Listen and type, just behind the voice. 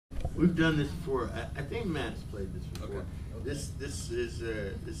We've done this before. I think Matt's played this before. Okay. This is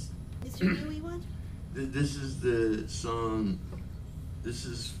this. Is there really one? This is the song. This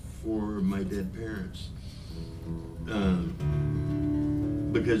is for my dead parents.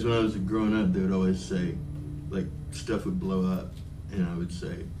 Because when I was growing up, they would always say, like, stuff would blow up, and I would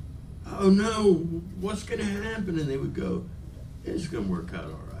say, "Oh no, what's gonna happen?" And they would go, "It's gonna work out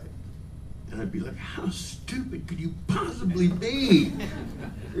all right." And I'd be like, "How stupid could you possibly be?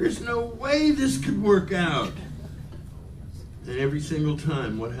 There's no way this could work out." And every single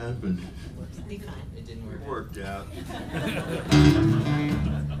time, what happened? Be fine. It didn't work. It worked out.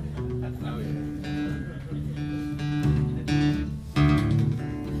 Oh yeah.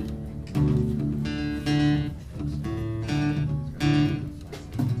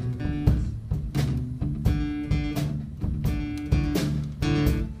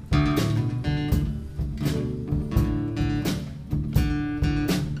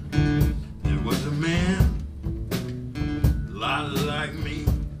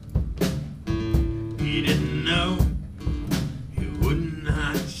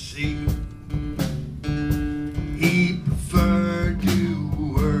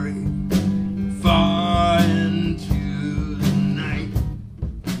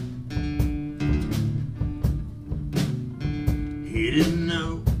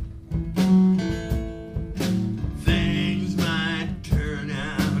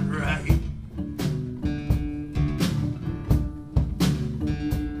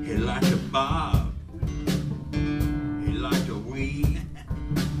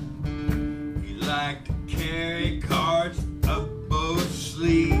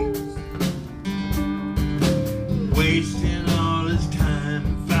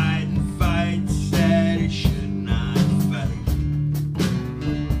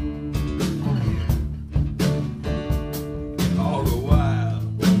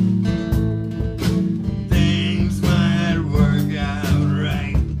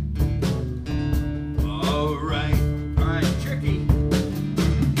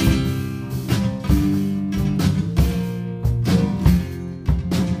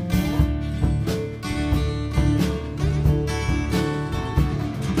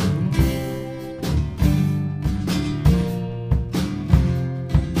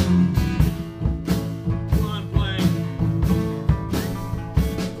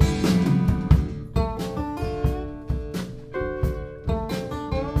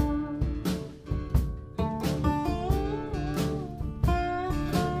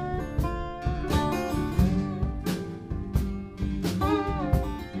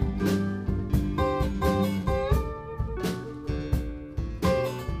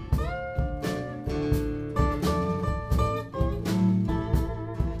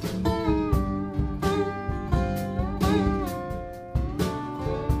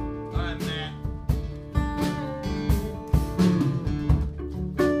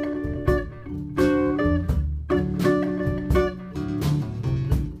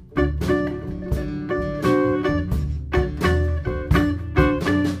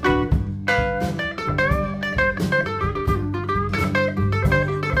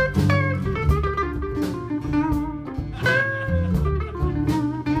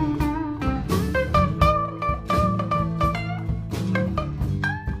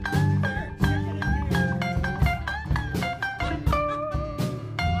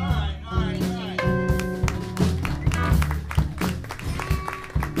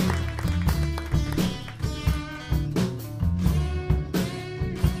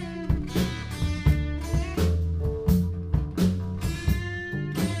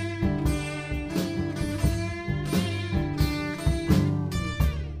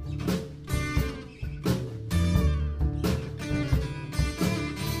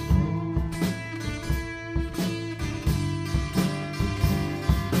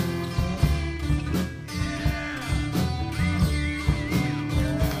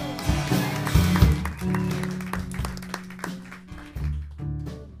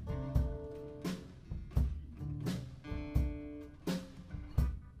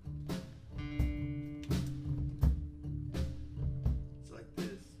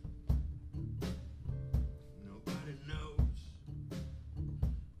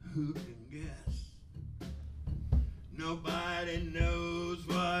 Who can guess? Nobody knows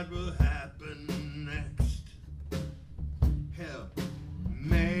what will happen.